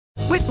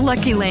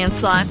Lucky Land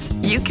Slots,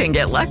 you can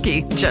get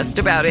lucky just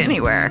about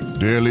anywhere.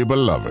 Dearly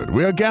beloved,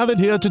 we are gathered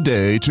here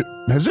today to...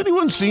 Has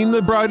anyone seen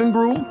the bride and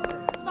groom?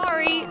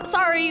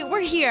 Sorry, we're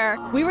here.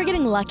 We were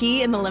getting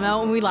lucky in the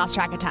limo and we lost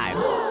track of time.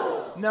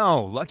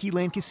 No, Lucky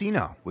Land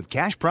Casino, with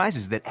cash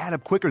prizes that add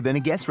up quicker than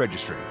a guest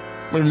registry.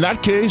 In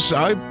that case,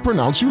 I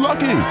pronounce you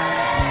lucky.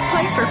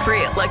 Play for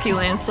free at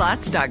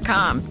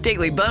LuckyLandSlots.com.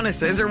 Daily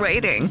bonuses are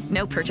waiting.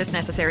 No purchase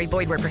necessary.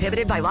 Void where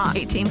prohibited by law.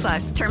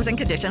 18+. Terms and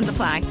conditions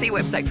apply. See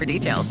website for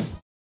details.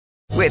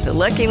 With the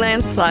Lucky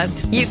Land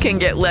Slots, you can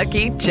get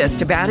lucky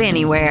just about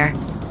anywhere.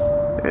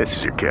 This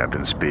is your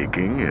captain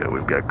speaking.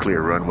 We've got clear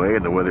runway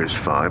and the weather's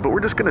fine, but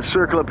we're just going to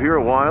circle up here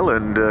a while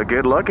and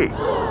get lucky.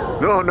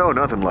 No,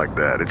 nothing like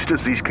that. It's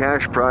just these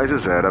cash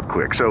prizes add up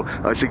quick. So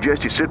I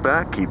suggest you sit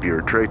back, keep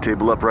your tray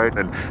table upright,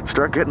 and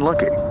start getting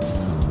lucky.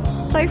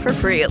 Play for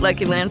free at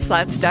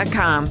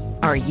LuckyLandSlots.com.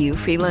 Are you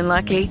feeling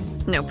lucky?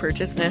 No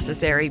purchase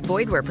necessary.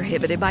 Void where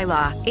prohibited by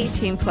law.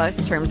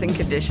 18+ terms and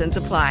conditions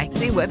apply.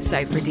 See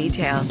website for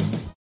details.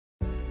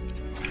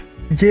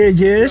 Yeah,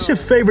 it's your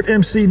favorite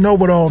MC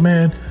Know-It-All,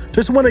 man.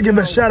 Just want to give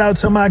a shout out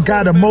to my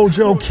guy, the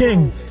Mojo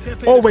King.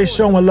 Always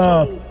showing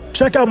love.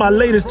 Check out my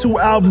latest 2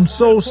 albums,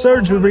 Soul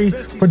Surgery,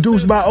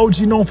 produced by OG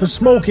Known for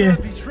Smoking,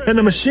 and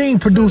The Machine,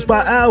 produced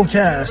by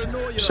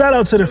Outkast. Shout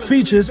out to the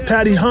features,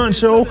 Patty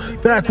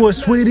Honcho, Backwoods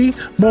Sweetie,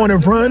 Morning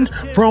Run,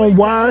 Rome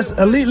Wise,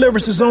 Elite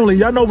Lyricists Only.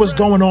 Y'all know what's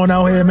going on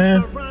out here,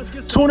 man.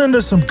 Tune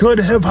into some good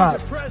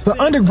hip-hop. The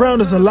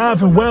underground is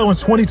alive and well in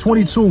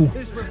 2022,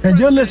 and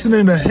you're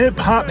listening to Hip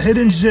Hop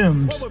Hidden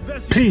Gems.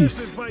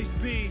 Peace.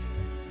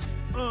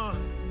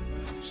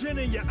 Gin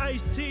in your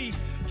iced tea,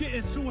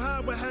 getting too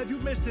high will have you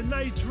missing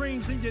nice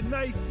dreams in your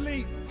nice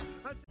sleep.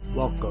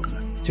 Welcome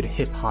to the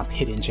Hip Hop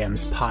Hidden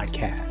Gems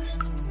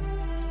podcast,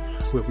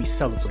 where we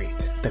celebrate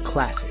the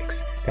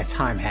classics that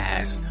time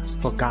has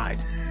forgotten.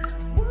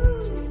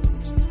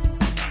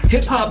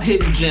 Hip Hop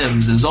Hidden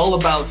Gems is all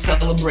about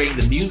celebrating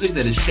the music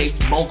that has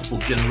shaped multiple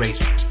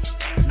generations.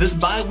 This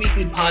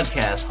bi-weekly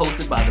podcast,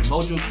 hosted by the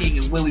Mojo King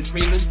and Willie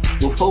Freeman,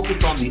 will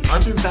focus on the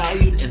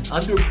undervalued and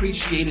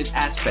underappreciated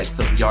aspects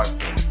of the art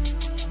form.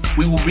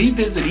 We will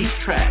revisit each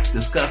track,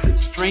 discuss its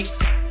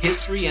strengths,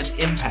 history, and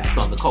impact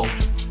on the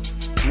culture.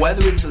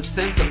 Whether it's a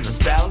sense of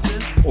nostalgia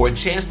or a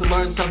chance to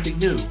learn something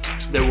new,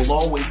 there will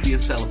always be a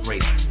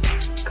celebration.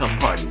 Come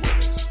party with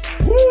us.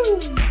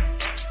 Woo!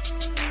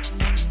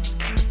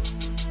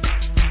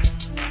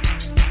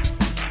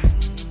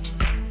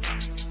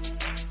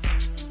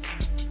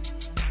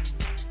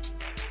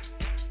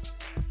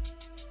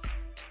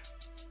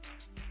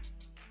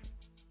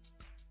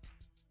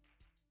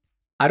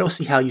 I don't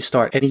see how you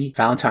start any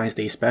Valentine's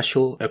Day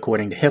special,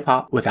 according to hip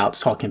hop, without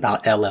talking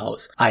about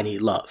LL's I Need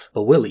Love.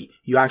 But Willie,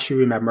 you actually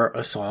remember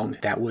a song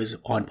that was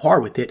on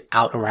par with it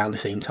out around the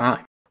same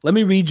time. Let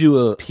me read you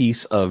a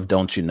piece of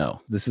Don't You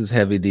Know. This is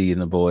Heavy D and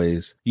the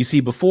boys. You see,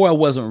 before I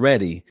wasn't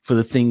ready for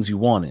the things you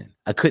wanted.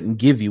 I couldn't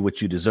give you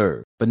what you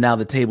deserve. But now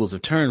the tables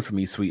have turned for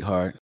me,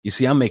 sweetheart. You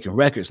see, I'm making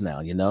records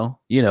now, you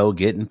know,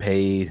 getting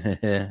paid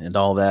and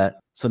all that.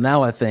 So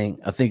now I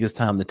think it's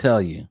time to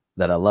tell you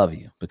that I love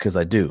you, because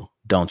I do.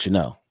 Don't you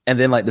know? And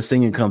then like the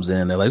singing comes in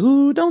and they're like,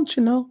 ooh, don't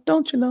you know,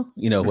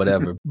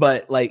 whatever.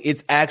 But like,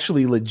 it's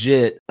actually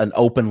legit an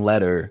open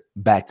letter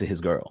back to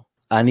his girl.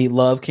 I Need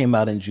Love came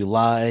out in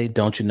July.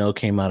 Don't You Know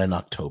came out in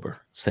October,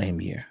 same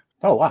year.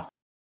 Oh, wow.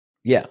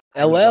 Yeah.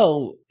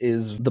 LL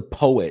is the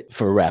poet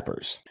for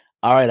rappers.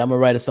 All right, I'm going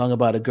to write a song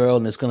about a girl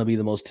and it's going to be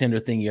the most tender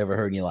thing you ever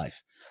heard in your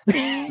life.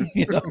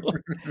 You know,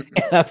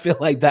 and I feel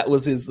like that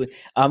was his.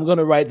 I'm going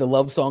to write the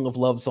love song of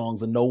love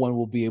songs and no one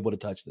will be able to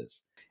touch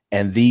this.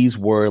 And these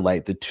were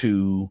like the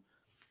two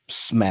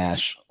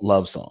smash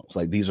love songs.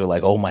 Like these are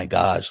like, oh my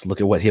gosh,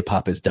 look at what hip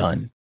hop has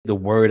done. The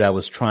word I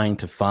was trying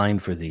to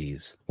find for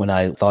these when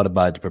I thought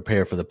about it to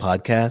prepare for the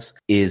podcast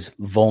is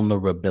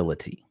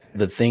vulnerability.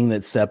 The thing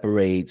that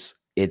separates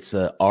it's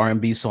a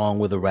R&B song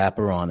with a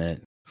rapper on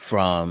it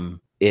from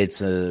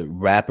it's a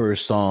rapper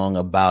song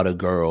about a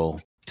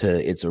girl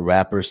to it's a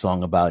rapper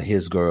song about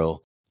his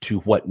girl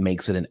to what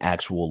makes it an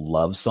actual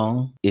love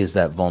song is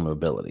that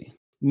vulnerability.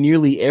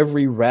 Nearly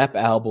every rap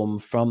album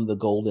from the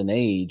golden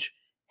age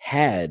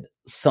had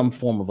some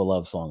form of a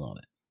love song on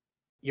it.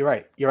 You're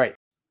right.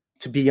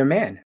 To Be Your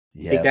Man.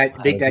 Yeah,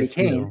 Big Daddy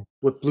Kane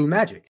with Blue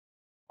Magic.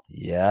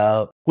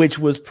 Yeah, which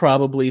was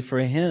probably for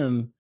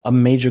him a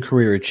major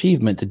career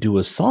achievement to do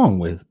a song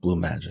with Blue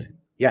Magic.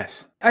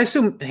 Yes. I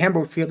assume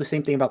Hamburg feel the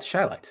same thing about the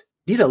Shy-Lights.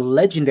 These are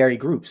legendary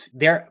groups.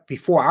 They're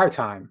before our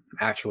time,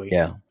 actually.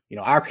 Yeah. You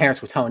know, our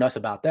parents were telling us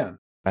about them.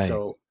 Right.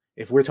 So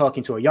if we're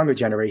talking to a younger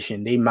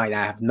generation, they might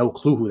not have no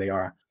clue who they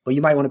are. But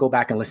you might want to go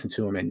back and listen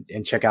to them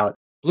and check out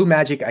Blue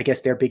Magic. I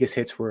guess their biggest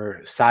hits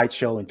were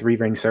Sideshow and Three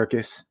Ring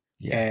Circus.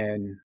 Yeah.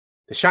 And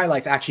the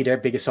Shy-Lights, actually, their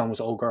biggest song was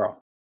Old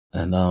Girl.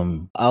 And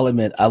I'll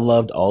admit, I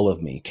loved All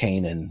of Me,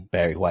 Kane and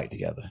Barry White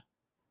together.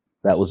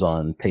 That was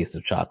on Taste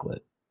of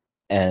Chocolate.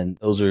 And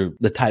those are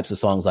the types of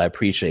songs I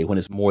appreciate when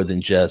it's more than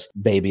just,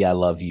 baby, I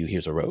love you,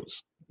 here's a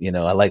rose. You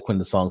know, I like when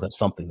the songs have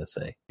something to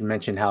say. You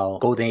mentioned how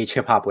Golden Age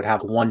hip hop would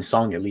have one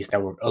song at least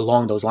that were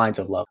along those lines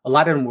of love. A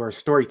lot of them were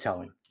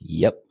storytelling.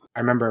 Yep. I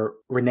remember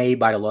Renee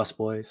by the Lost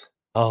Boys.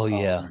 Oh,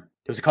 yeah. There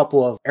was a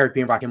couple of Eric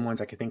B. and Rakim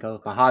ones I could think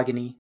of.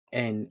 Mahogany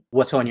and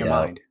What's on Your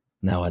Mind.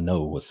 Now I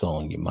know what's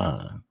on your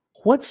mind.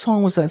 What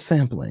song was that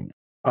sampling?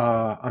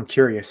 I'm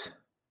Curious.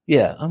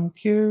 Yeah, I'm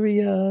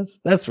curious.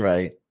 That's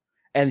right.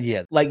 And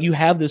yeah, like you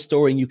have this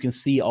story and you can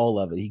see all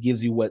of it. He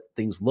gives you what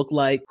things look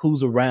like,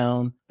 who's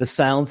around, the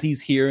sounds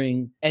he's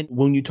hearing. And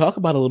when you talk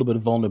about a little bit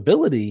of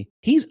vulnerability,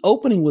 he's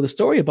opening with a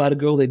story about a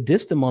girl that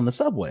dissed him on the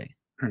subway.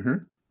 Mm-hmm.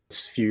 A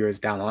few years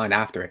down the line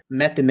after it.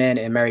 Method Man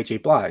and Mary J.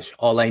 Blige,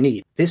 All I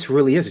Need. This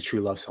really is a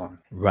true love song.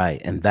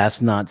 Right. And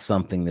that's not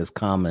something that's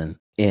common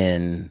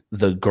in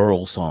the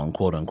girl song,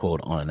 quote unquote,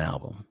 on an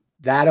album.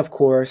 That, of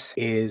course,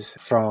 is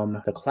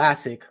from the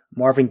classic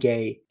Marvin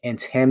Gaye and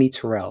Tammy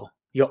Terrell.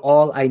 You're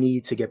All I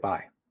Need to Get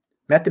By.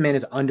 Method Man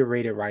is an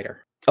underrated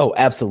writer. Oh,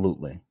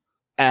 absolutely.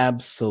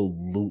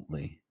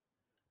 Absolutely.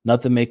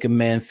 Nothing make a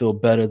man feel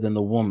better than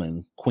a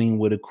woman, queen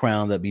with a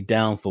crown that be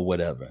down for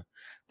whatever.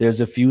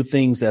 There's a few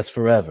things that's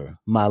forever.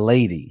 My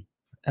lady,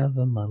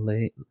 ever my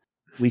lady.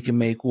 We can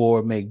make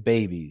war, make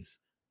babies.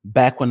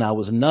 Back when I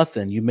was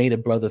nothing, you made a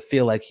brother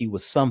feel like he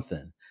was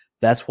something.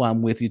 That's why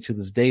I'm with you to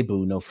this day,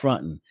 boo, no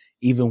frontin'.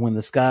 Even when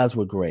the skies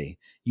were gray,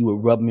 you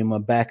would rub me on my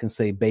back and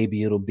say,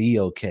 baby, it'll be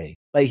okay.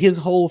 Like his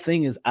whole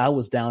thing is I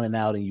was down and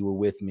out and you were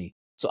with me.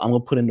 So I'm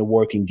going to put in the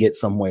work and get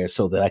somewhere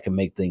so that I can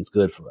make things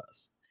good for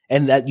us.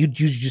 And that you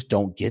just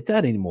don't get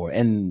that anymore.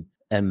 And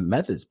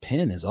Method's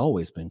pen has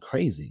always been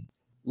crazy.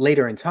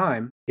 Later in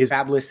time is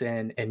Fabulous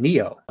and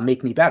Neo,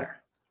 Make Me Better.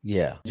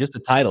 Yeah, just the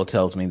title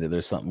tells me that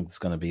there's something that's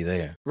going to be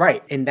there.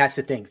 Right. And that's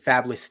the thing.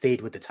 Fabulous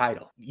stayed with the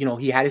title. You know,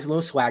 he had his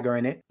little swagger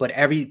in it, but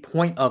every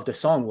point of the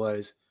song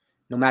was,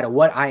 no matter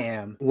what I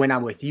am, when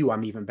I'm with you,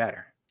 I'm even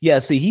better. Yeah,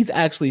 see, he's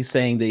actually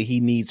saying that he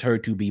needs her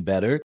to be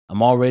better.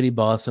 I'm already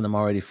boss and I'm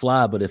already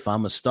fly, but if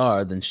I'm a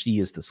star, then she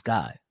is the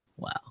sky.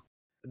 Wow.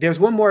 There's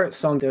one more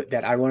song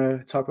that I want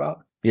to talk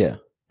about. Yeah.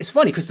 It's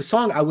funny because the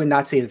song I would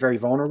not say is very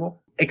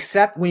vulnerable,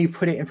 except when you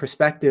put it in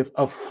perspective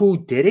of who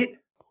did it.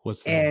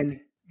 What's that? And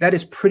that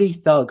is Pretty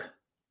Thug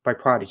by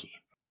Prodigy.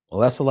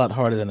 Well, that's a lot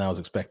harder than I was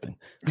expecting.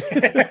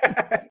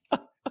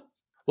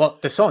 Well,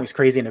 the song is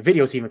crazy and the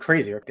video is even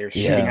crazier. They're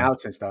shooting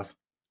outs and stuff.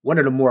 One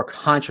of the more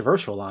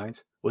controversial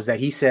lines was that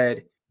he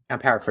said, I'm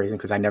paraphrasing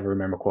because I never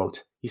remember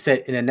quotes. He said,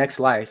 in the next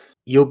life,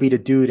 you'll be the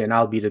dude and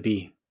I'll be the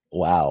bee.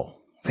 Wow.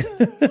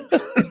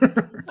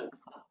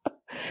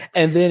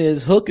 And then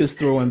his hook is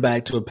throwing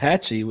back to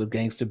Apache with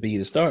Gangsta B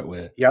to start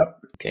with. Yep.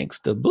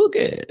 Gangsta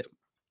Boogie.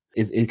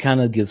 It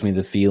kind of gives me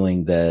the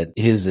feeling that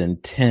his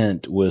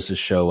intent was to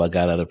show I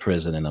got out of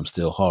prison and I'm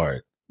still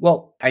hard.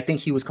 Well, I think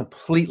he was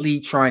completely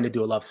trying to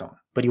do a love song,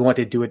 but he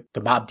wanted to do it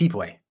the Mobb Deep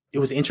way. It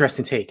was an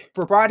interesting take.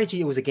 For Prodigy,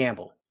 it was a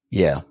gamble.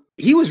 Yeah.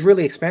 He was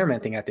really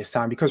experimenting at this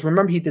time because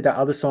remember he did that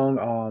other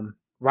song,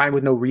 Rhyme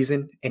with No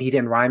Reason, and he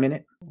didn't rhyme in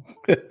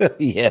it?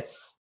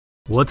 Yes.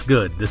 What's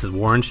good? This is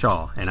Warren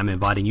Shaw, and I'm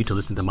inviting you to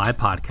listen to my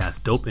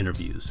podcast, Dope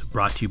Interviews,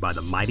 brought to you by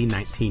the Mighty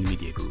 19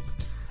 Media Group.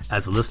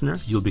 As a listener,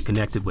 you'll be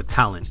connected with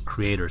talent,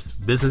 creators,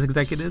 business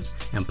executives,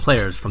 and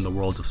players from the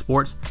worlds of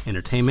sports,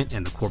 entertainment,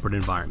 and the corporate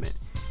environment.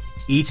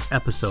 Each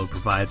episode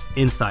provides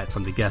insight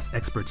from the guest's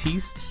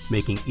expertise,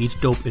 making each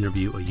dope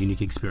interview a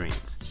unique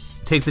experience.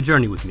 Take the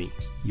journey with me.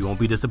 You won't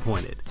be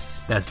disappointed.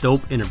 That's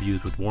Dope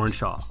Interviews with Warren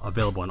Shaw,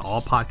 available on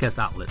all podcast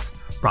outlets,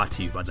 brought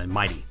to you by the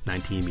Mighty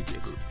 19 Media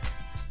Group.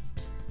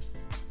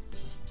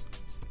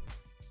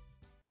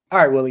 All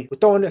right, Willie, we're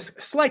throwing this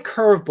slight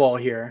curveball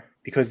here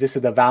because this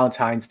is the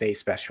Valentine's Day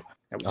special.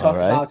 And we talked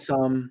about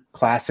some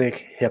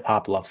classic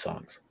hip-hop love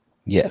songs.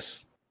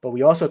 Yes. But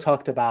we also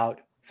talked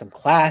about some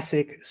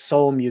classic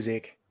soul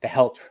music that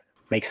helped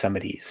make some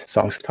of these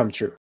songs come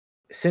true.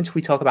 Since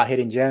we talk about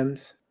hidden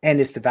gems,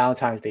 and it's the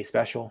Valentine's Day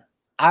special,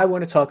 I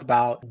want to talk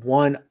about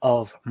one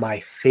of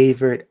my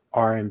favorite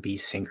R&B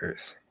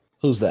singers.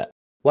 Who's that?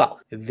 Well,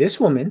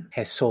 this woman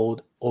has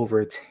sold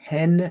over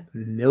 10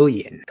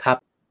 million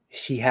copies.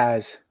 She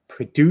has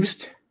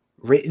produced,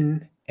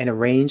 written, and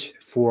arranged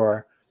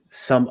for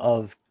some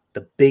of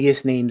the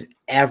biggest names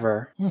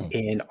ever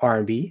in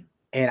R&B,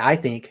 and I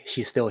think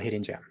she's still a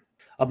hidden gem.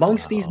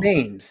 Amongst these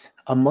names,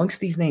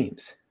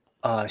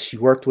 she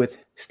worked with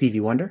Stevie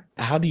Wonder.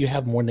 How do you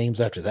have more names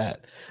after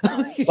that?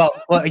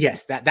 well,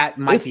 yes, that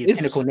might be a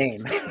pinnacle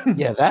name.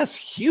 Yeah, that's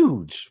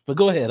huge. But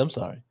go ahead. I'm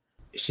sorry.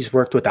 She's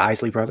worked with the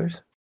Isley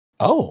Brothers.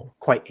 Oh.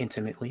 Quite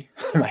intimately,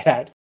 I might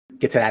add.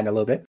 Get to that in a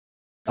little bit.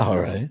 All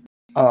right.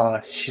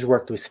 She's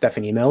worked with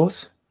Stephanie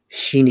Mills,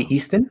 Sheena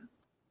Easton.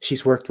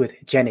 She's worked with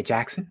Janet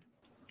Jackson.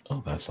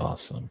 Oh, that's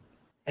awesome.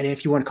 And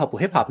if you want a couple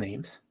hip hop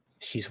names,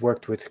 she's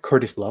worked with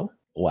Curtis Blow.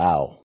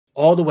 Wow.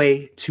 All the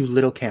way to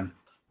Lil' Kim.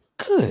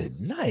 Good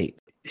night.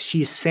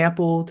 She's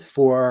sampled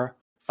for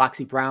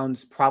Foxy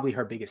Brown's probably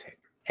her biggest hit.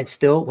 And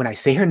still, when I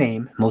say her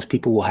name, most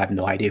people will have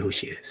no idea who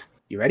she is.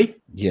 You ready?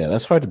 Yeah,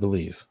 that's hard to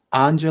believe.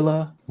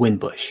 Angela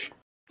Winbush.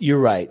 You're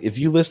right. If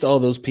you list all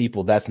those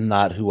people, that's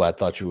not who I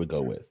thought you would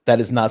go with. That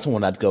is not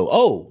someone I'd go,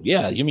 oh,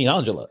 yeah, you mean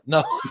Angela?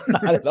 No,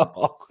 not at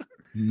all.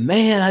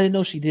 Man, I didn't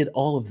know she did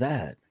all of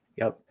that.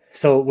 Yep.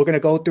 So we're going to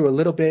go through a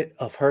little bit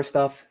of her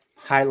stuff,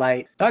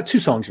 highlight 2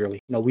 songs,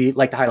 really. No, we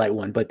like to highlight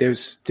one, but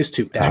there's 2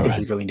 that I think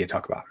we really need to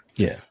talk about.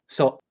 Yeah.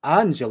 So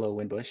Angela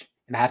Winbush,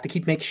 and I have to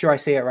keep making sure I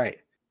say it right.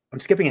 I'm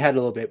skipping ahead a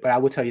little bit, but I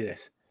will tell you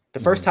this. The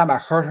first time I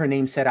heard her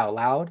name said out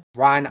loud,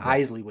 Ryan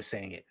Isley was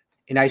saying it.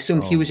 And I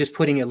assumed he was just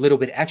putting a little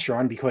bit extra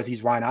on because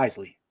he's Ryan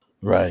Isley.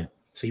 Right.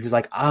 So he was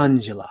like,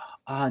 Angela.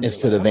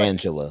 Instead of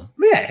Angela.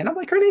 Yeah. And I'm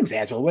like, her name's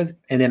Angela.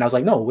 And then I was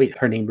like, no, wait,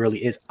 her name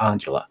really is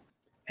Angela.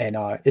 And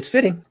it's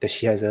fitting that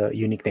she has a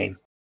unique name.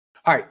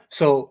 All right.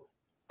 So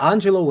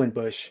Angela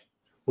Winbush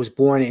was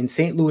born in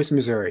St. Louis,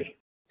 Missouri.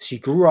 She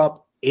grew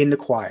up in the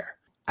choir.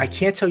 I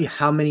can't tell you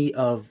how many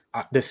of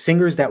the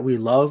singers that we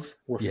love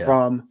were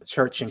from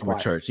church and choir.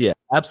 Church, yeah,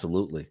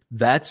 absolutely.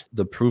 That's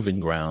the proving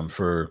ground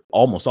for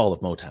almost all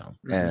of Motown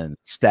and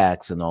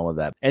Stax and all of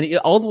that. And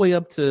all the way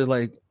up to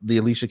like the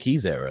Alicia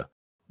Keys era,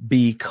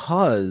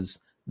 because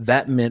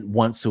that meant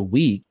once a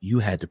week you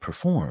had to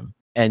perform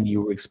and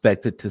you were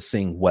expected to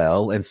sing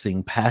well and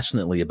sing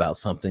passionately about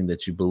something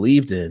that you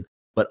believed in,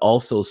 but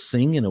also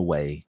sing in a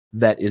way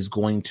that is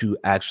going to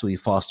actually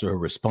foster a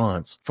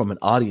response from an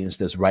audience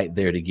that's right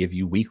there to give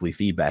you weekly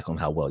feedback on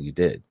how well you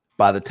did.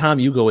 By the time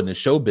you go into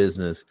show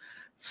business,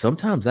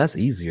 sometimes that's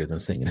easier than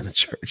singing in the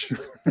church.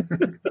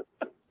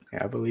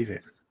 Yeah, I believe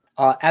it.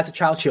 As a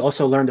child, she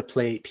also learned to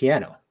play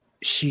piano.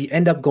 She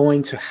ended up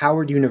going to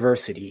Howard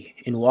University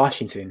in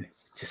Washington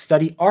to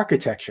study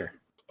architecture.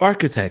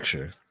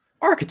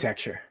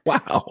 Architecture.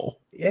 Wow.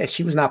 Yeah,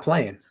 she was not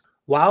playing.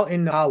 While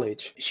in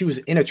college, she was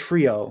in a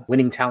trio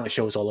winning talent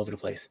shows all over the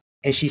place.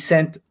 And she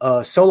sent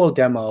a solo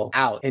demo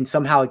out, and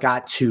somehow it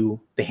got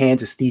to the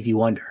hands of Stevie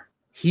Wonder.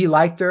 He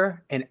liked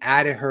her and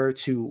added her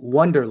to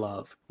Wonder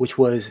Love, which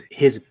was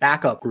his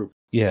backup group.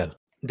 Yeah.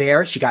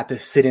 There, she got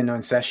to sit in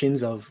on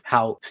sessions of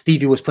how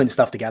Stevie was putting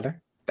stuff together.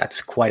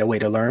 That's quite a way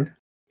to learn.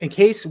 In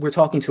case we're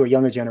talking to a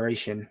younger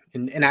generation,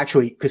 and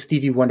actually, because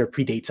Stevie Wonder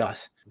predates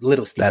us,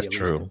 little Stevie. That's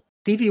true.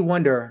 Stevie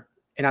Wonder,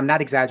 and I'm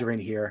not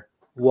exaggerating here,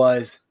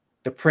 was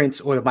the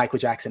Prince or the Michael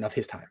Jackson of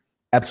his time.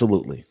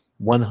 Absolutely.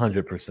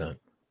 100%.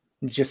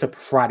 Just a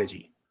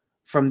prodigy.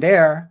 From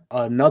there,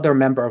 another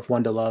member of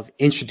Wonder Love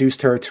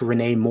introduced her to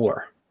Renee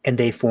Moore, and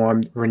they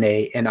formed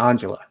Renee and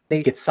Angela.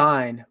 They get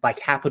signed by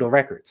Capitol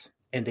Records,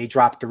 and they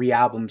dropped 3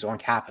 albums on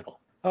Capitol.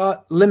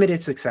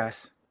 Limited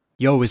success.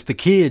 Yo, it's the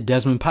kid,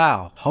 Desmond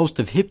Powell, host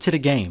of Hip to the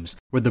Games,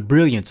 where the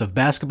brilliance of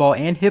basketball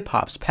and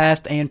hip-hop's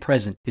past and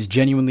present is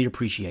genuinely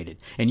appreciated.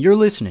 And you're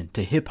listening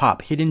to Hip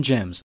Hop Hidden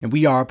Gems, and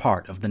we are a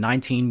part of the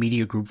 19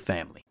 Media Group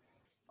family.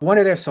 One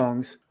of their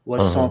songs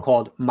was a song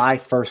called My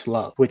First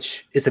Love,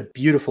 which is a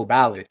beautiful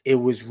ballad. It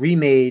was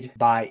remade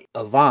by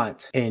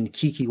Avant and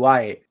Kiki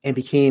Wyatt and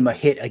became a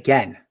hit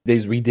again. They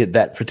redid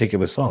that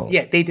particular song.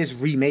 Yeah, they just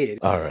remade it.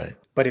 All right.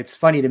 But it's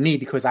funny to me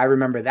because I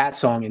remember that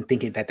song and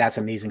thinking that that's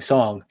an amazing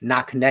song,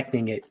 not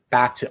connecting it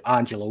back to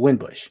Angela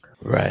Winbush.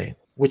 Right.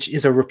 Which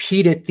is a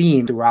repeated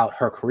theme throughout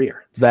her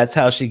career. That's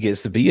how she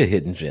gets to be a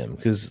hidden gem,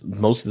 because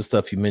most of the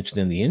stuff you mentioned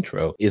in the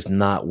intro is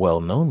not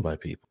well known by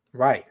people.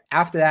 Right.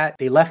 After that,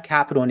 they left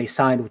Capitol and they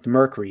signed with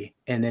Mercury,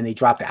 and then they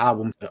dropped the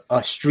album,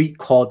 A Street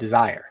Called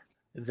Desire.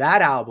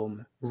 That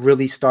album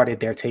really started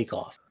their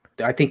takeoff.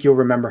 I think you'll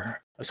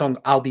remember a song,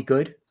 I'll Be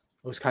Good.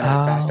 It was kind of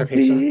a faster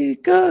pace song. Be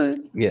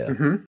good. Yeah.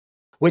 Mm-hmm.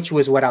 Which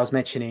was what I was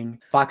mentioning,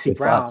 Foxy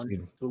Brown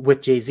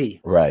with Jay-Z.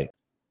 Right.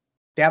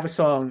 They have a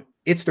song,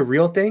 It's the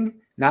Real Thing.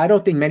 Now, I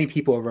don't think many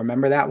people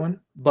remember that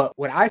one, but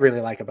what I really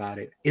like about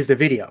it is the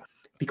video,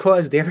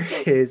 because there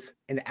is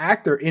an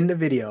actor in the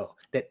video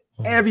that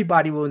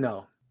everybody will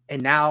know.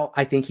 And now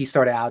I think he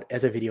started out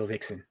as a video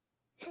vixen.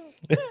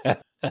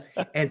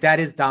 And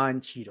that is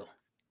Don Cheadle.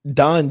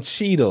 Don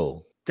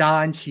Cheadle.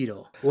 Don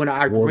Cheadle, one of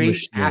our great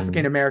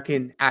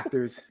African-American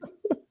actors.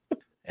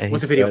 And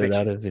was a video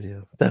out of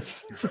video.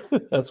 That's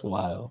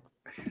wild.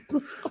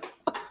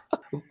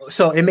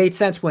 So it made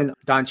sense when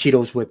Don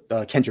Cheadle was with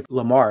Kendrick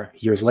Lamar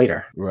years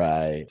later.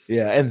 Right.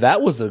 Yeah. And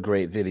that was a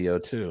great video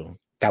too.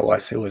 It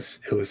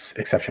was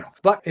exceptional.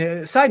 But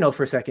side note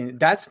for a second,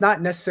 that's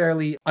not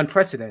necessarily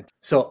unprecedented.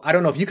 So I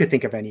don't know if you could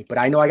think of any, but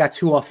I know I got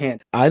 2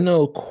 offhand. I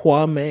know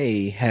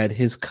Kwame had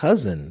his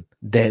cousin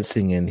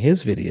dancing in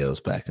his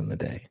videos back in the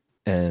day.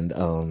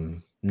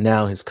 And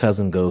now his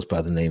cousin goes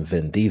by the name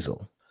Vin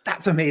Diesel.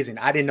 That's amazing.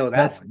 I didn't know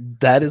that.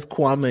 That is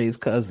Kwame's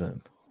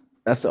cousin.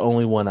 That's the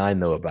only one I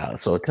know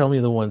about. So tell me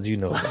the ones you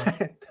know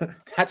about.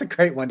 That's a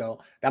great one, though.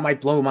 That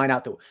might blow mine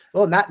out the...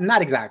 Well,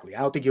 not exactly.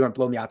 I don't think you're going to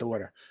blow me out the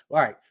water. All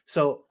right.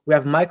 So we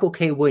have Michael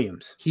K.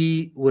 Williams.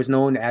 He was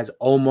known as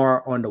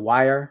Omar on The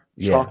Wire,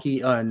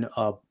 Chalky on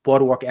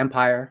Boardwalk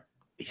Empire.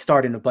 He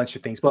starred in a bunch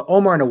of things, but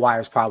Omar on The Wire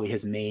is probably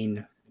his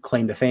main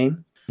claim to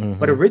fame. Mm-hmm.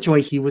 But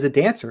originally, he was a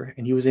dancer,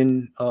 and he was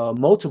in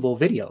multiple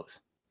videos.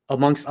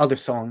 Amongst other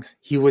songs,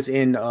 he was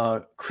in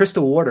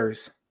Crystal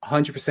Waters'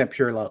 100%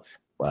 Pure Love.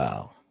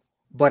 Wow.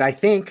 But I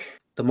think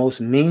the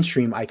most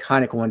mainstream,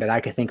 iconic one that I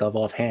could think of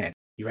offhand.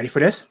 You ready for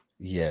this?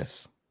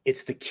 Yes.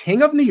 It's the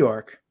King of New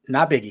York,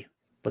 not Biggie,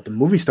 but the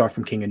movie star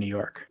from King of New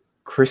York,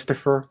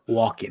 Christopher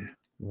Walken.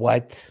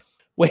 What?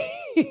 Wait,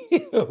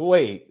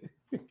 wait.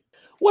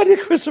 What did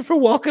Christopher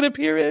Walken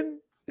appear in?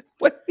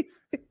 What?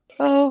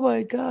 Oh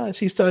my gosh.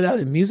 He started out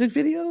in music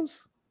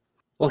videos?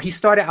 Well, he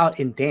started out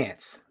in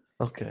dance.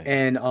 Okay.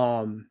 And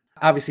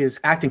obviously his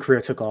acting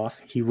career took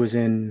off. He was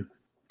in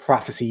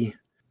Prophecy,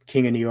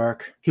 King of New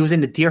York. He was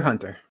in The Deer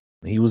Hunter.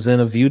 He was in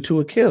A View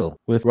to a Kill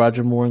with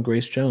Roger Moore and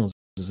Grace Jones.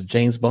 It was a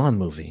James Bond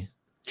movie.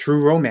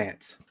 True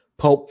Romance.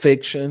 Pulp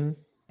Fiction.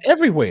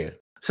 Everywhere.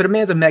 So the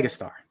man's a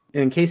megastar.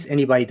 In case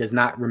anybody does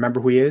not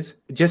remember who he is,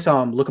 just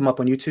look him up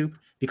on YouTube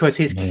because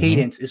his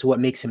cadence is what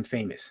makes him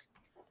famous.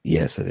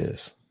 Yes, it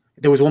is.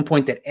 There was one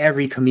point that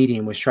every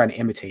comedian was trying to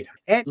imitate him.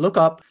 And look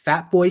up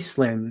Fatboy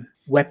Slim,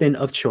 Weapon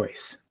of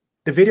Choice.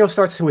 The video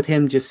starts with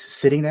him just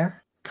sitting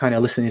there, kind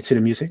of listening to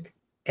the music.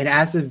 And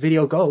as the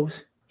video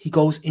goes, he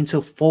goes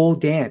into full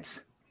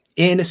dance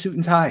in a suit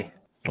and tie.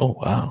 Oh,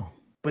 wow.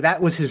 But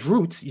that was his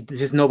roots.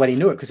 Just nobody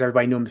knew it because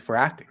everybody knew him for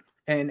acting.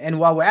 And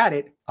while we're at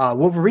it,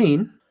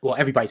 Wolverine, well,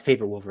 everybody's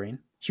favorite Wolverine,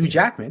 Hugh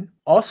Jackman,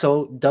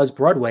 also does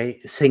Broadway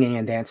singing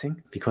and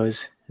dancing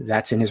because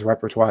that's in his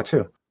repertoire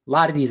too. A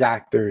lot of these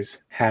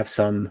actors have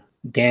some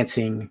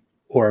dancing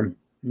or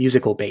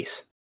musical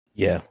base.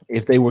 Yeah.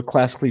 If they were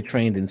classically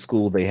trained in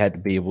school, they had to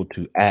be able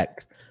to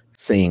act,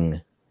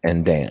 sing,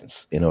 and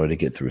dance in order to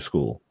get through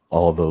school.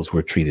 All of those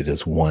were treated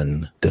as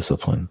one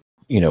discipline.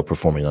 You know,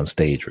 performing on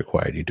stage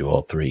required you to do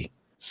all three.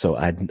 So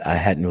I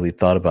hadn't really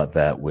thought about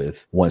that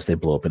with once they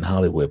blow up in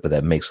Hollywood, but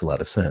that makes a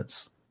lot of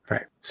sense.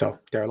 Right. So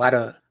there are a lot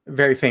of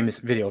very famous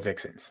video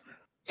vixens.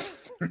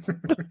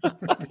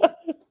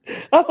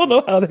 I don't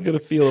know how they're going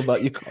to feel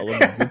about you calling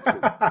them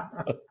vixens.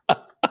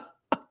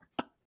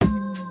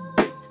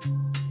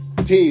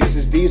 Peace,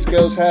 it's D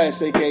Skills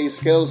Harris, aka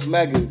Skills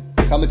Mega,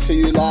 coming to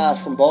you live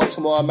from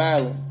Baltimore,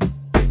 Maryland.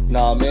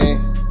 Nah, man.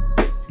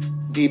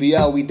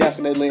 DBL, we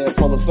definitely in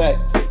full effect.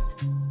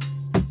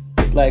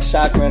 Black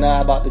Chakra and I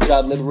about to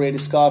drop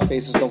Liberated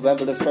Scarfaces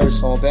November the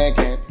 1st on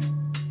Bandcamp.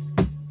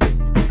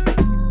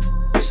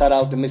 Shout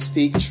out to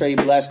Mystique, Trey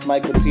Blessed,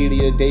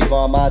 Myclopedia,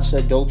 Davon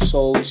Macha, Dope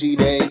Soul,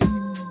 G-Day,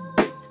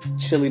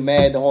 Chili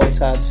Mad, the whole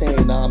entire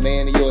team. Nah,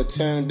 man, you're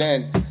tuned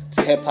in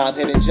to Hip Hop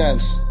Hidden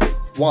Gems.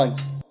 1.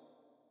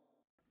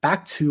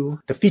 Back to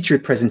the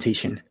featured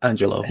presentation,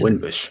 Angela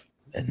Winbush.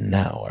 And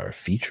now our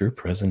feature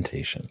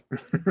presentation.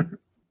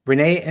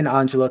 Renee and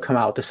Angela come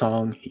out with the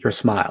song Your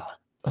Smile.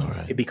 All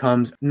right. It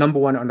becomes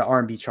 #1 on the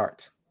R&B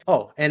charts.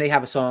 Oh, and they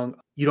have a song,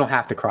 You Don't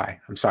Have to Cry.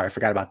 I'm sorry, I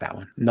forgot about that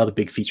one. Another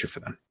big feature for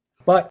them.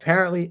 But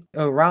apparently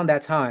around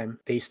that time,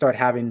 they start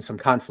having some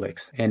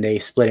conflicts and they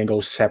split and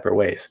go separate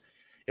ways.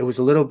 It was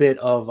a little bit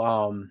of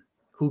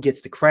who gets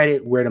the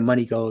credit, where the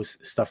money goes,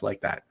 stuff like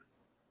that.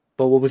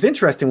 But what was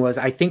interesting was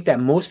I think that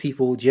most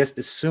people just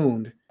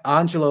assumed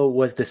Angela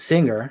was the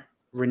singer,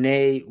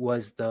 Renee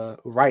was the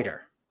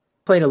writer.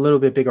 Played a little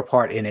bit bigger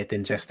part in it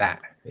than just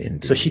that.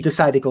 Indeed. So she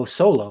decided to go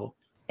solo.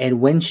 And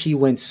when she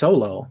went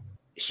solo,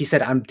 she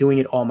said, I'm doing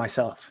it all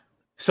myself.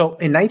 So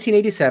in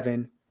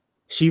 1987,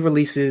 she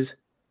releases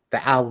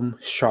the album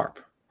Sharp,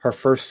 her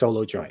first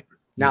solo joint.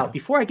 Now,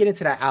 before I get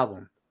into that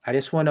album, I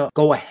just want to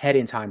go ahead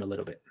in time a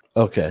little bit.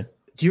 Okay.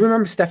 Do you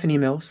remember Stephanie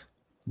Mills?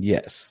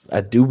 Yes,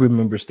 I do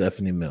remember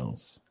Stephanie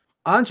Mills.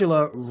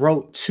 Angela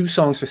wrote 2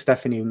 songs for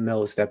Stephanie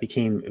Mills that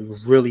became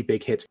really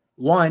big hits.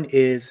 One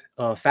is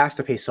a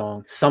faster paced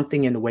song,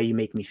 Something in the Way You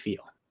Make Me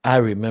Feel. I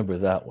remember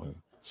that one.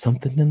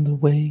 Something in the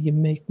way you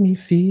make me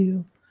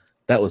feel.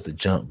 That was the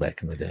jump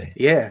back in the day.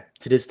 Yeah,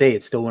 to this day,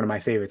 it's still one of my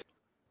favorites.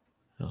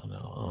 I don't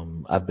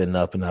know. I've been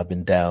up and I've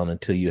been down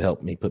until you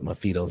helped me put my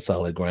feet on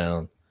solid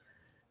ground.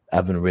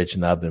 I've been rich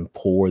and I've been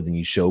poor. Then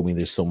you showed me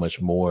there's so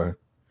much more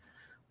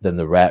than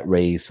the rat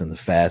race and the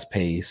fast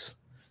pace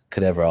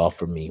could ever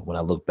offer me. When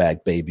I look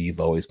back, baby,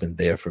 you've always been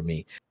there for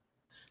me.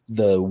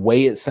 The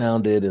way it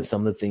sounded and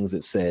some of the things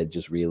it said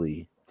just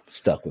really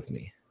stuck with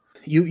me.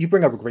 You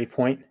bring up a great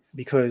point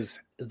because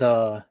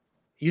the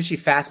usually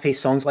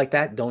fast-paced songs like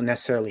that don't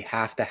necessarily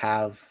have to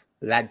have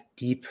that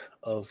deep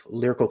of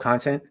lyrical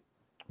content.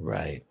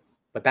 Right.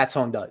 But that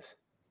song does.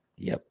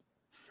 Yep.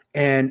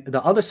 And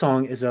the other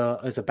song is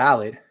a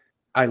ballad,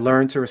 I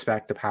Learned to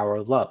Respect the Power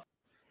of Love.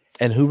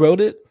 And who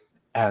wrote it?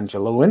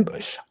 Angela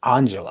Winbush.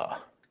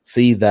 Angela.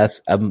 See,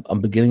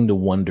 I'm beginning to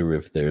wonder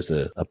if there's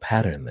a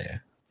pattern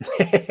there.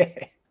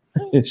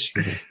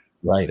 She's a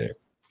writer.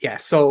 Yeah,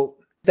 so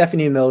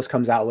Stephanie Mills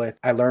comes out with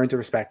I Learned to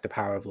Respect the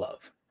Power of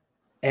Love.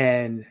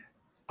 And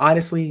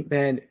honestly,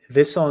 man,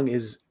 this song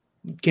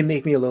can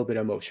make me a little bit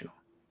emotional.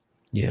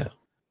 Yeah.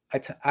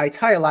 I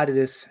tie a lot of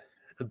this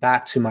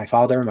back to my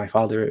father. My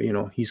father,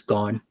 he's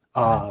gone.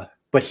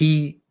 But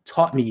he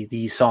taught me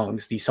these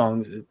songs.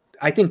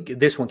 I think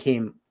this one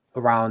came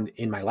around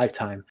in my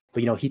lifetime.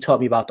 But, he taught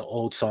me about the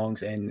old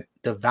songs and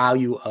the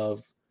value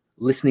of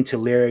listening to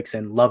lyrics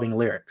and loving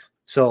lyrics.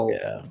 So,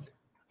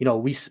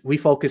 we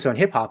focus on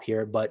hip hop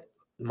here, but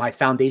my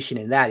foundation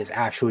in that is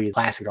actually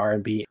classic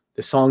R&B.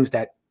 The songs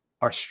that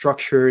are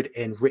structured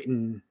and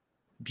written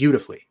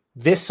beautifully.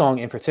 This song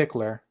in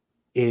particular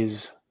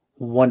is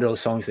one of those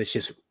songs that's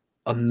just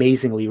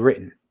amazingly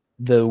written.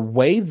 The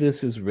way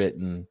this is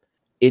written,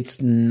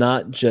 it's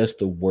not just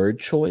the word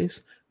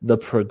choice. The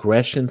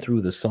progression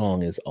through the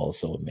song is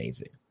also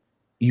amazing.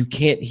 You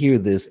can't hear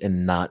this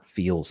and not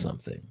feel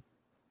something.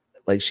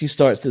 Like she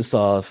starts this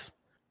off,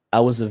 I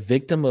was a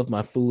victim of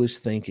my foolish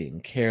thinking,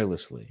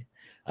 carelessly.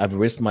 I've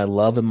risked my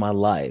love and my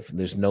life.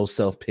 There's no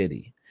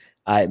self-pity.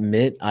 I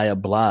admit I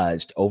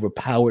obliged,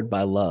 overpowered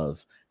by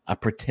love. I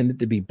pretended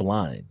to be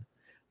blind.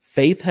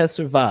 Faith has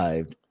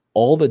survived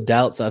all the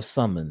doubts I've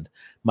summoned.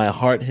 My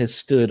heart has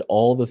stood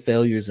all the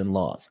failures and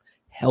loss.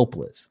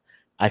 Helpless.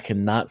 I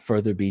cannot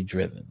further be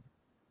driven.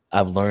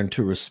 I've learned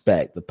to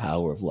respect the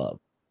power of love.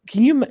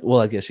 Can you?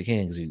 Well, I guess you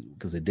can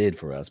because it did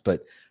for us.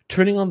 But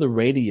turning on the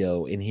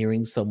radio and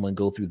hearing someone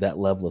go through that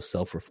level of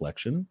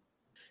self-reflection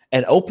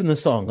and open the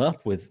song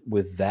up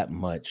with that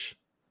much,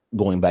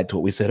 going back to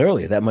what we said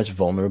earlier, that much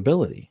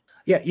vulnerability.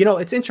 Yeah, you know,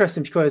 it's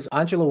interesting because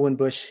Angela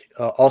Winbush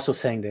also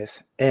sang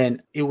this,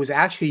 and it was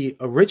actually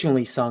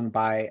originally sung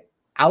by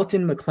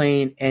Alton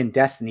McClain and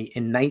Destiny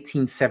in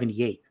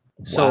 1978.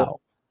 Wow. So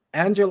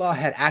Angela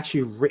had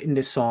actually written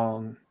this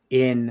song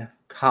in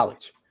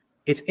college.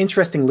 It's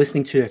interesting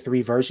listening to the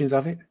three versions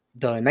of it.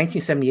 The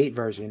 1978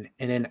 version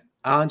and then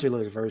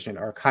Angela's version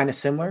are kind of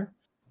similar.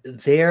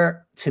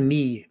 They're, to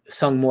me,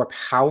 sung more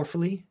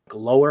powerfully,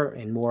 lower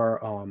and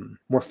more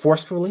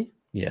forcefully.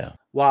 Yeah.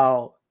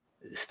 While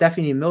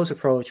Stephanie Mills'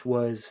 approach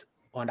was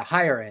on the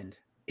higher end.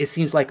 It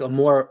seems like a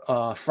more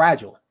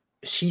fragile.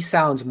 She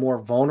sounds more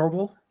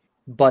vulnerable,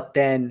 but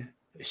then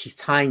she's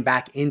tying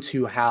back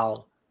into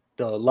how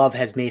the love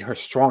has made her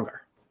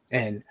stronger.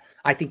 And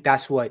I think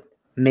that's what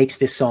makes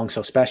this song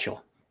so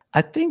special.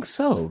 I think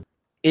so.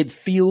 It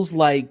feels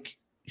like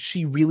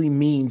she really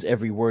means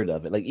every word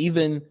of it. Like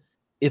even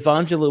if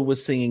Angela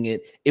was singing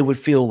it, it would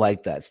feel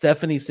like that.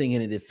 Stephanie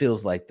singing it, it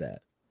feels like that.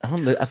 I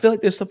don't know. I feel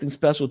like there's something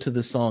special to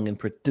this song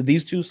to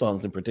these two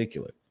songs in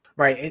particular.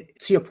 Right.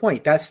 To your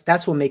point,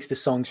 that's what makes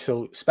this song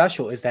so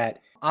special is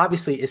that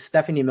obviously it's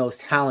Stephanie Mills'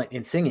 talent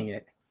in singing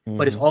it,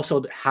 but it's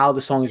also how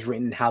the song is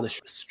written, how it's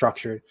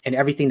structured, and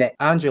everything that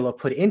Angela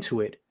put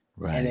into it.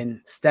 Right. And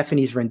then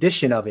Stephanie's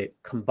rendition of it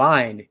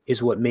combined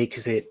is what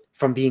makes it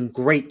from being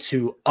great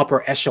to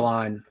upper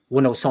echelon,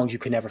 one of those songs you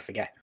could never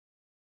forget.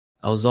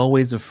 I was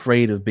always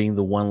afraid of being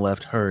the one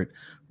left hurt,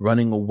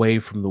 running away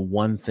from the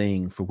one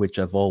thing for which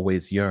I've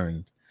always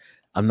yearned.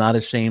 I'm not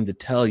ashamed to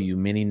tell you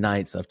many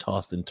nights I've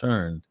tossed and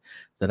turned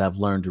that I've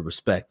learned to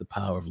respect the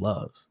power of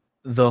love.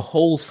 The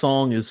whole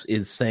song is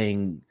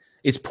saying,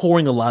 it's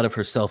pouring a lot of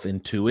herself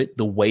into it,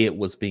 the way it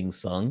was being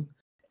sung,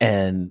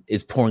 and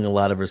it's pouring a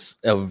lot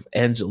of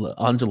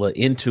Angela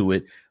into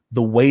it,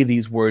 the way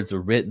these words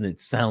are written. It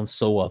sounds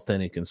so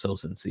authentic and so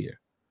sincere.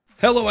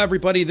 Hello,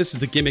 everybody. This is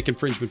the Gimmick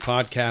Infringement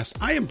Podcast.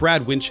 I am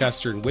Brad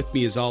Winchester, and with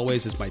me, as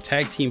always, is my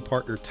tag team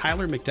partner,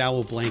 Tyler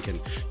McDowell Blanken.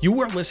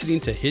 You are listening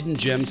to Hidden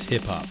Gems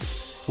Hip Hop.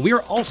 We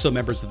are also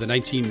members of the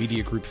 19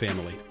 Media Group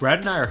family. Brad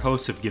and I are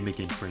hosts of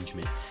Gimmick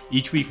Infringement.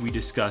 Each week, we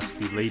discuss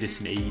the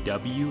latest in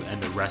AEW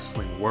and the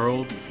wrestling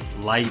world,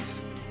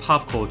 life,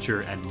 pop culture,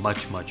 and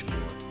much, much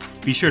more.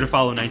 Be sure to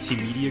follow 19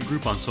 Media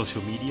Group on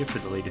social media for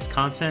the latest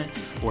content,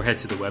 or head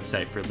to the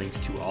website for links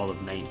to all of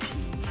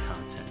 19's content.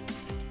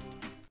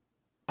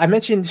 I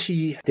mentioned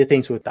she did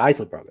things with the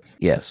Isley Brothers.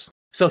 Yes.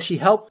 So she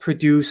helped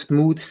produce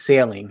Smooth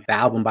Sailing, the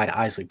album by the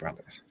Isley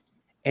Brothers.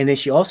 And then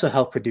she also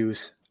helped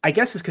produce, I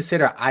guess it's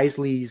considered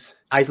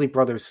Isley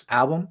Brothers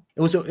album.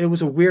 It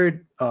was a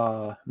weird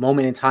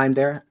moment in time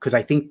there because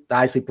I think the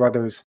Isley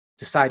Brothers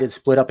decided to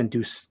split up and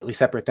do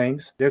separate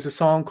things. There's a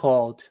song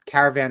called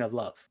Caravan of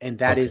Love, and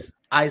that is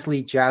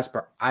Isley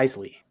Jasper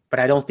Isley. But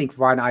I don't think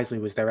Ron Isley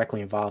was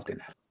directly involved in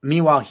that.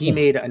 Meanwhile, he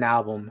made an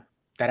album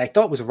that I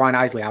thought was a Ron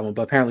Isley album,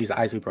 but apparently it's the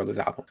Isley Brothers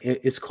album.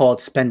 It's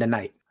called Spend the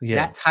Night. Yeah.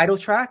 That title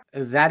track,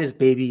 that is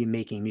Baby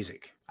making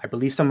music. I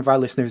believe some of our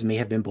listeners may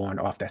have been born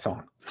off that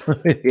song.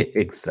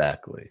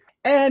 Exactly.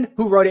 And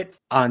who wrote it?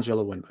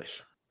 Angela Winbush.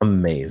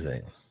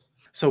 Amazing.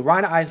 So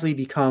Ron Isley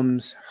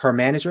becomes her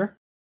manager,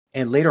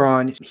 and later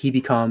on, he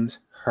becomes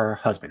her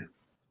husband.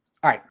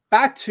 All right,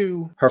 back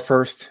to her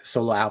first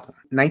solo album.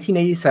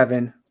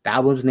 1987, the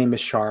album's name is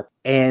Sharp,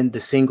 and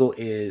the single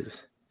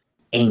is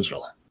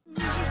Angel.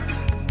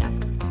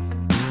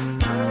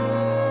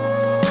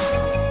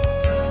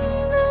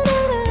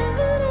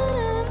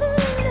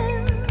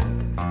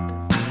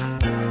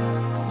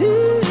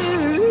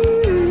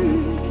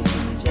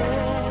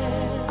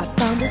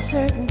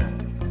 Certain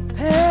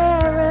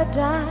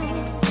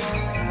paradise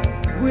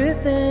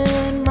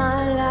within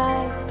my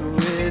life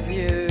with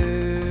you.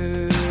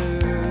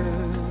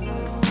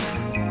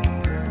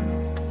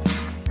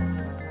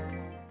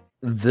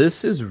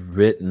 This is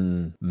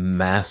written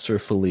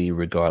masterfully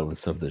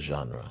regardless of the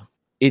genre.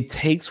 It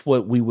takes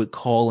what we would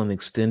call an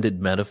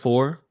extended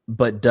metaphor,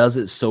 but does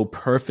it so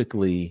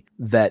perfectly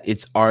that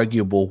it's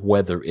arguable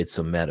whether it's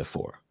a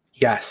metaphor.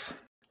 Yes.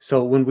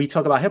 So when we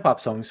talk about hip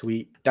hop songs,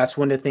 that's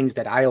one of the things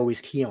that I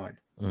always key on.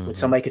 When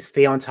somebody can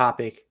stay on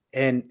topic,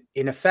 and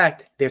in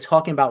effect, they're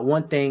talking about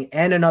one thing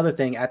and another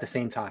thing at the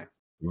same time.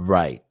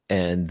 Right.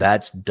 And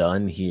that's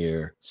done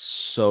here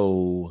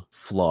so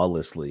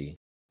flawlessly.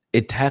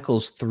 It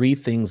tackles 3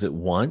 things at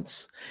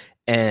once.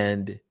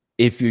 And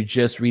if you're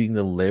just reading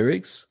the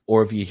lyrics,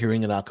 or if you're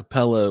hearing an a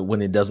cappella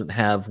when it doesn't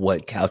have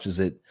what couches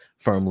it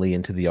firmly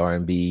into the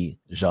R&B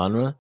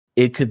genre,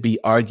 it could be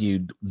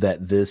argued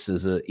that this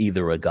is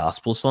either a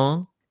gospel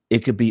song.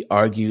 It could be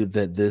argued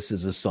that this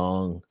is a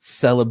song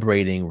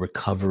celebrating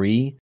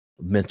recovery,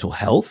 mental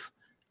health.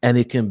 And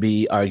it can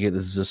be argued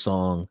this is a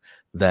song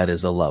that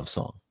is a love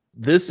song.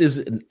 This is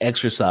an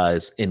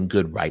exercise in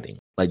good writing,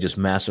 like just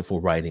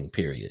masterful writing,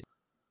 period.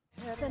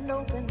 Heaven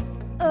opened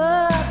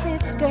up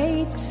its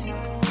gates,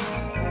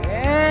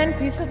 and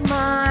peace of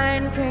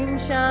mind came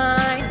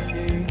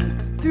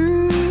shining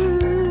through.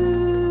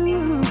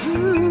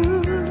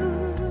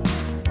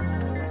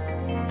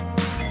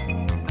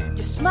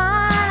 You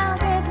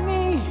smiled at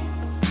me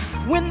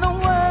when the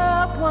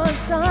world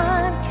was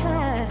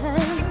unkind.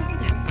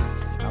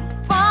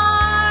 I'm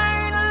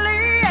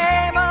finally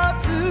able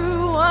to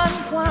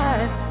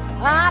unwind.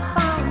 I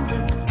found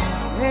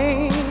an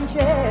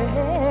angel,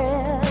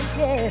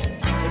 yeah,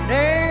 an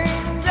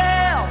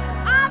angel.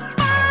 I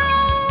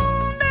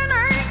found an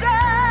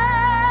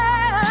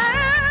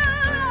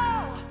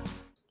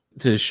angel.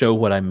 To show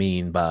what I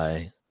mean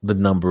by the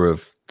number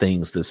of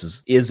things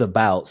this is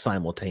about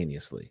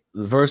simultaneously.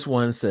 The verse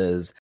 1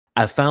 says,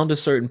 I found a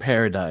certain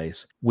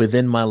paradise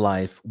within my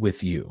life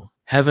with you.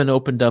 Heaven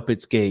opened up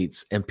its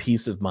gates and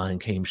peace of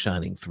mind came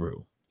shining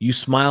through. You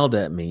smiled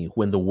at me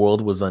when the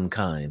world was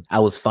unkind. I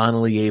was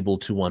finally able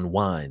to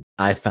unwind.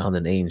 I found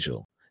an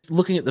angel.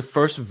 Looking at the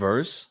first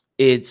verse,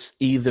 it's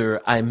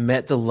either I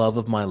met the love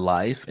of my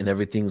life and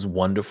everything's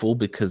wonderful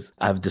because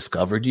I've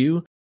discovered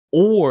you,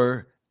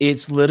 or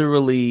it's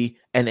literally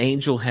an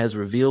angel has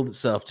revealed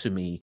itself to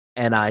me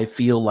and I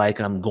feel like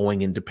I'm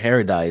going into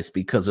paradise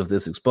because of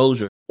this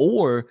exposure.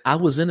 Or I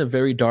was in a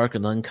very dark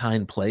and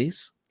unkind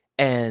place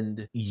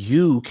and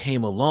you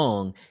came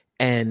along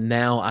and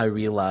now I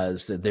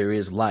realize that there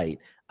is light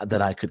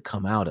that I could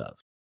come out of.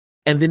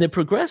 And then it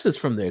progresses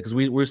from there because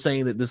we're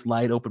saying that this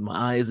light opened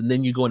my eyes. And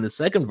then you go in the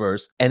second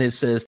verse and it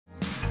says,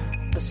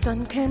 the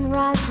sun can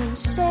rise and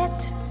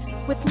set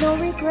with no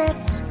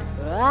regrets.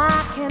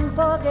 I can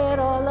forget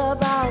all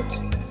about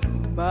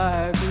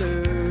my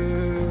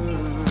blues.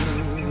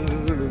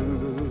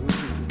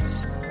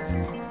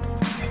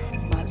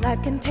 My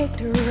life can take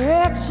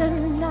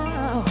direction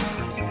now,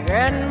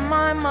 and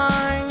my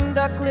mind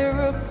a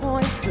clearer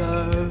point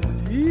of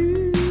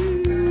view.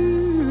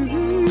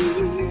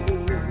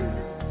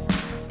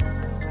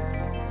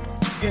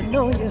 You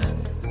know you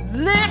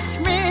lift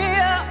me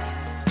up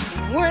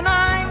when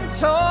I'm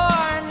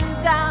torn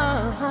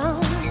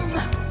down.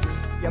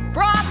 You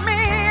brought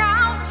me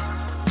out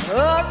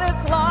of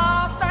this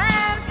lost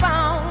and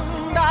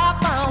found. I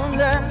found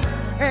an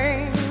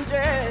angel.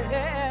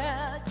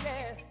 Yeah.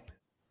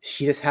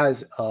 She just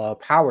has a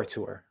power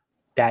to her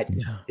that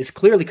is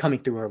clearly coming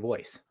through her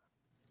voice.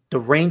 The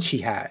range she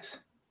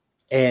has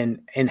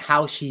and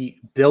how she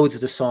builds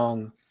the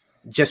song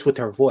just with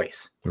her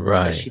voice.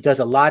 Right. She does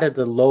a lot of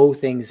the low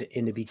things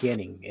in the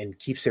beginning and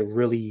keeps it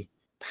really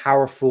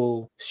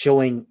powerful,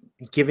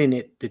 giving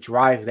it the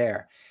drive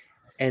there.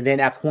 And then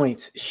at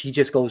points, she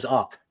just goes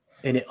up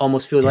and it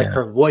almost feels like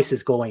her voice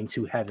is going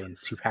to heaven,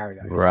 to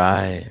paradise.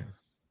 Right.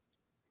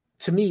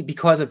 To me,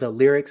 because of the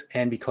lyrics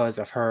and because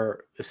of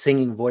her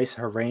singing voice,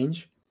 her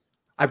range,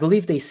 I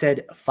believe they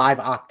said 5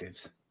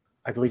 octaves.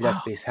 I believe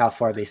that's how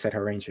far they said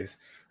her range is,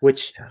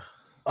 which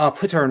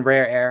puts her in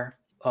rare air.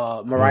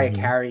 Mariah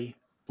Carey,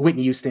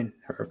 Whitney Houston,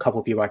 a couple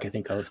of people I can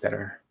think of that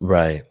are.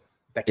 Right.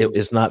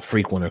 It's not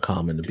frequent or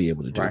common to be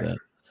able to do that.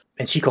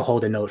 And she could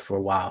hold a note for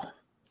a while.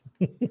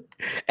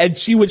 And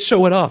she would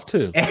show it off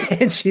too.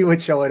 And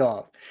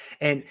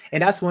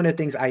that's one of the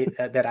things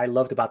that I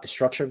loved about the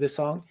structure of this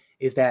song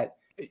is that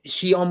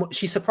she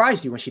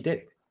surprised you when she did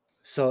it.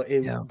 So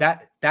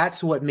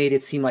that's what made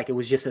it seem like it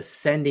was just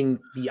ascending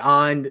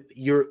beyond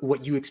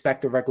what you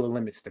expect the regular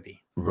limits to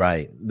be.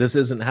 Right. This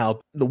isn't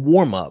how the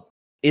warm up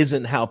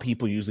isn't how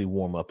people usually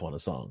warm up on a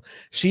song.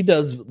 She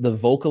does the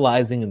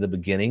vocalizing in the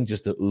beginning,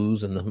 just the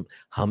oohs and the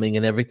humming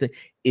and everything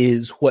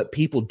is what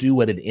people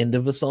do at an end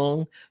of a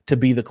song to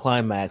be the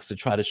climax to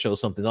try to show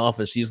something off.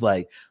 And she's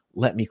like,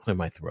 let me clear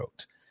my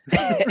throat.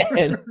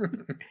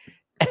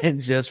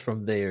 and just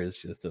from there,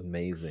 it's just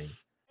amazing.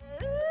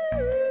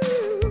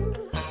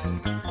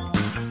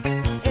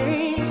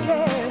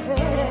 Angel,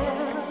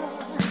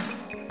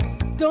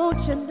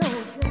 don't you know?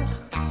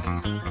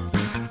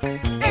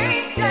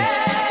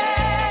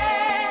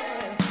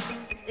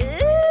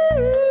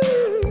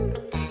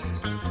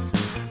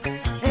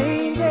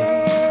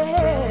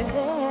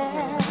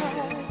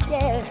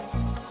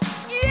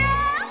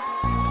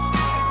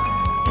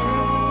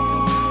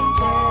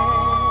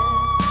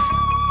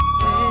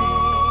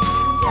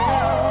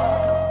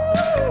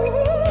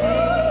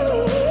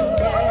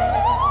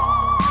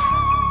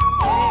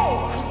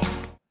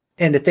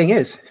 And the thing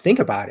is, think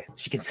about it.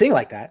 She can sing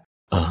like that.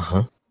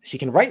 Uh-huh. She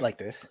can write like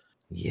this.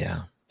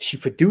 Yeah. She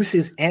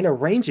produces and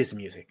arranges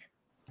music.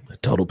 A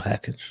total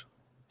package.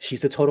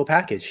 She's the total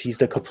package. She's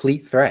the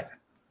complete threat.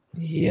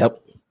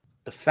 Yep.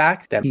 The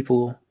fact that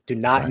people do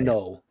not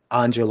know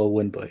Angela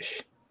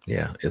Winbush,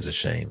 is a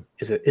shame.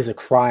 Is a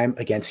crime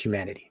against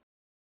humanity.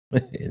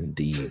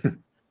 Indeed.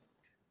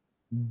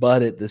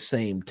 But at the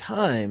same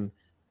time,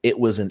 it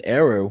was an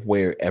era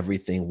where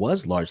everything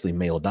was largely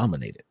male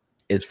dominated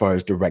as far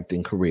as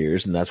directing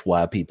careers. And that's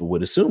why people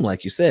would assume,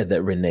 like you said,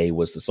 that Renee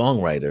was the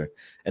songwriter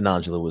and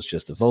Angela was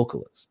just a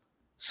vocalist.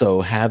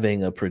 So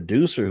having a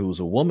producer who's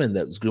a woman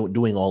that was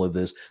doing all of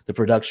this, the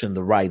production,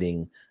 the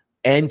writing,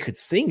 and could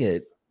sing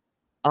it,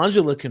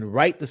 Angela can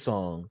write the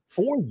song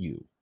for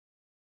you,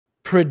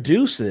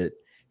 produce it,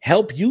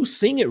 help you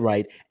sing it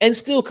right, and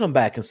still come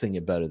back and sing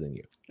it better than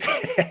you.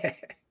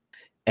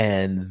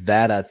 And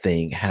that, I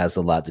think, has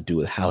a lot to do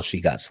with how she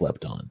got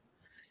slept on,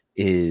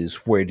 is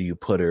where do you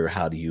put her?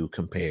 How do you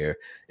compare?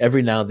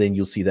 Every now and then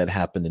you'll see that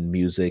happen in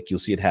music. You'll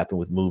see it happen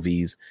with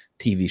movies,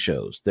 TV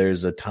shows.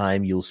 There's a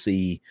time you'll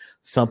see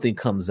something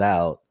comes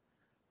out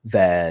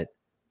that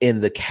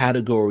in the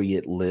category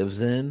it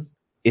lives in,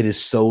 it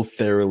is so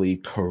thoroughly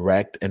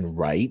correct and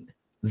right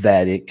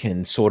that it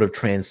can sort of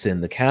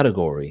transcend the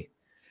category.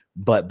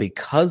 But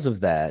because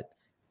of that,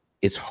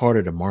 it's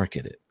harder to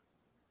market it.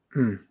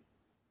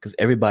 Because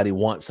everybody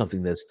wants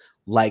something that's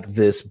like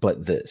this,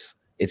 but this.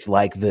 It's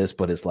like this,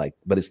 but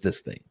it's this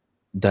thing.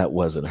 That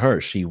wasn't her.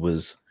 She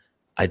was,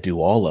 I do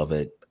all of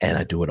it, and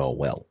I do it all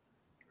well.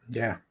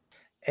 Yeah.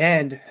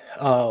 And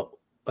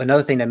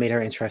another thing that made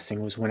her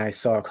interesting was when I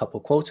saw a couple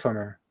quotes from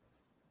her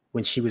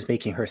when she was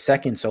making her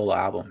second solo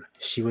album.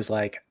 She was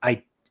like,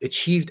 I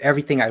achieved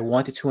everything I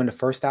wanted to in the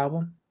first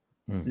album.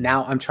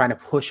 Now I'm trying to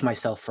push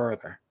myself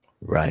further.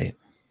 Right.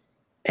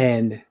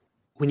 And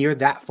when you're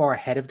that far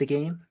ahead of the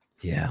game,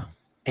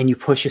 and you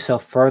push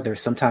yourself further,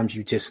 sometimes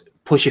you just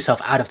push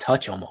yourself out of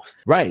touch almost.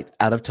 Right.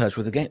 Out of touch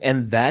with the game.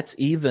 And that's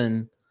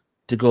even,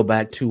 to go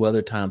back 2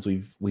 other times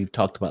we've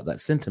talked about that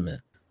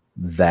sentiment.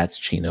 That's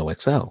Chino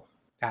XL.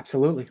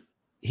 Absolutely.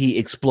 He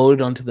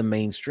exploded onto the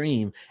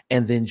mainstream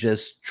and then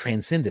just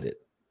transcended it.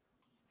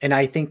 And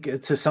I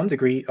think to some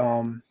degree,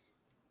 when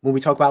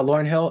we talk about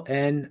Lauryn Hill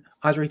and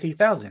Andre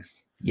 3000.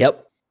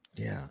 Yep.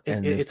 Yeah.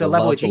 And it's a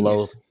level of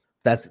genius.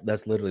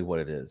 That's literally what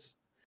it is.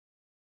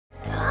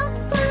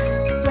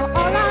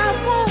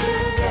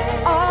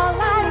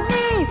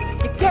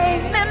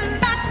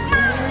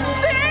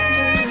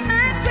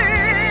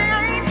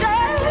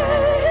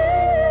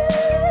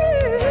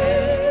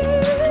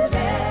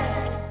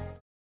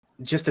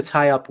 Just to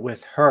tie up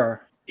with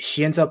her,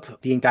 she ends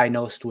up being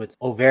diagnosed with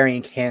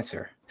ovarian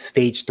cancer,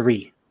 stage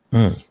 3.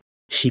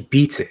 She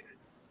beats it.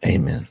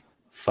 Amen.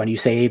 Funny you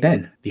say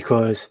amen,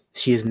 because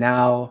she is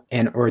now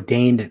an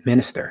ordained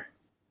minister.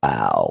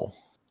 Wow.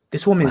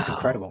 This woman is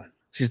incredible.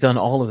 She's done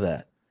all of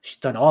that. She's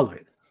done all of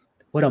it.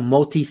 What a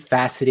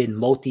multifaceted,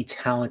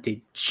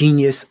 multi-talented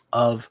genius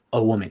of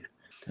a woman.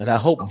 And I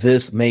hope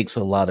this makes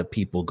a lot of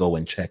people go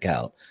and check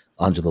out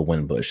Angela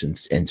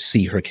Winbush and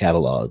see her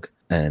catalog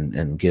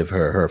and give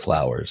her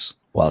flowers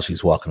while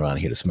she's walking around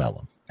here to smell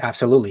them.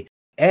 Absolutely.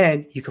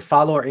 And you can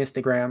follow her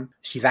Instagram.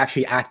 She's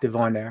actually active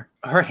on there.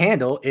 Her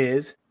handle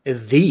is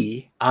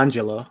the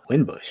Angela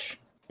Winbush.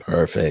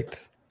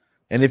 Perfect.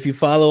 And if you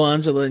follow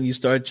Angela and you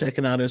start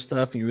checking out her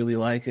stuff and you really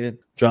like it,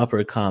 drop her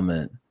a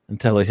comment and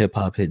tell her Hip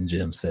Hop Hidden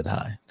Gems said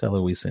hi. Tell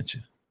her we sent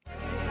you.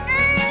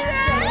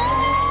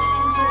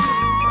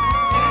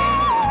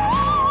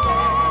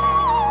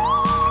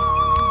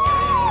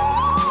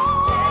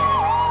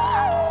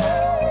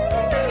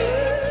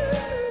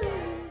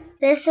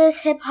 This is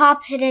Hip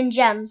Hop Hidden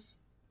Gems.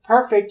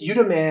 Perfect. You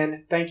the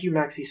man. Thank you,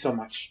 Maxi, so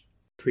much.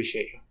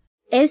 Appreciate you.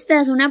 Esta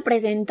es una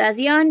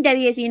presentación de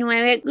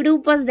 19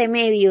 grupos de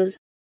medios.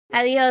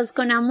 Adiós,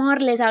 con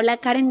amor, les habla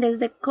Karen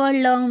desde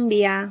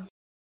Colombia.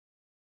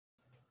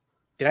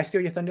 Did I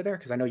steal your thunder there?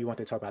 Because I know you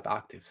wanted to talk about the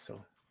octaves.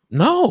 So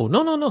No.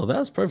 That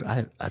was perfect.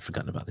 I'd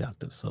forgotten about the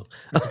octaves. So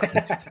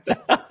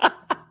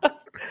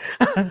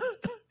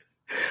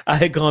I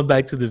had gone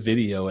back to the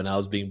video and I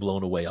was being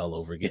blown away all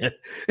over again.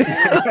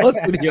 I was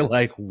sitting here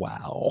like,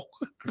 wow.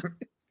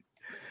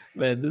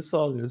 Man, this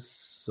song is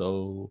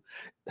so...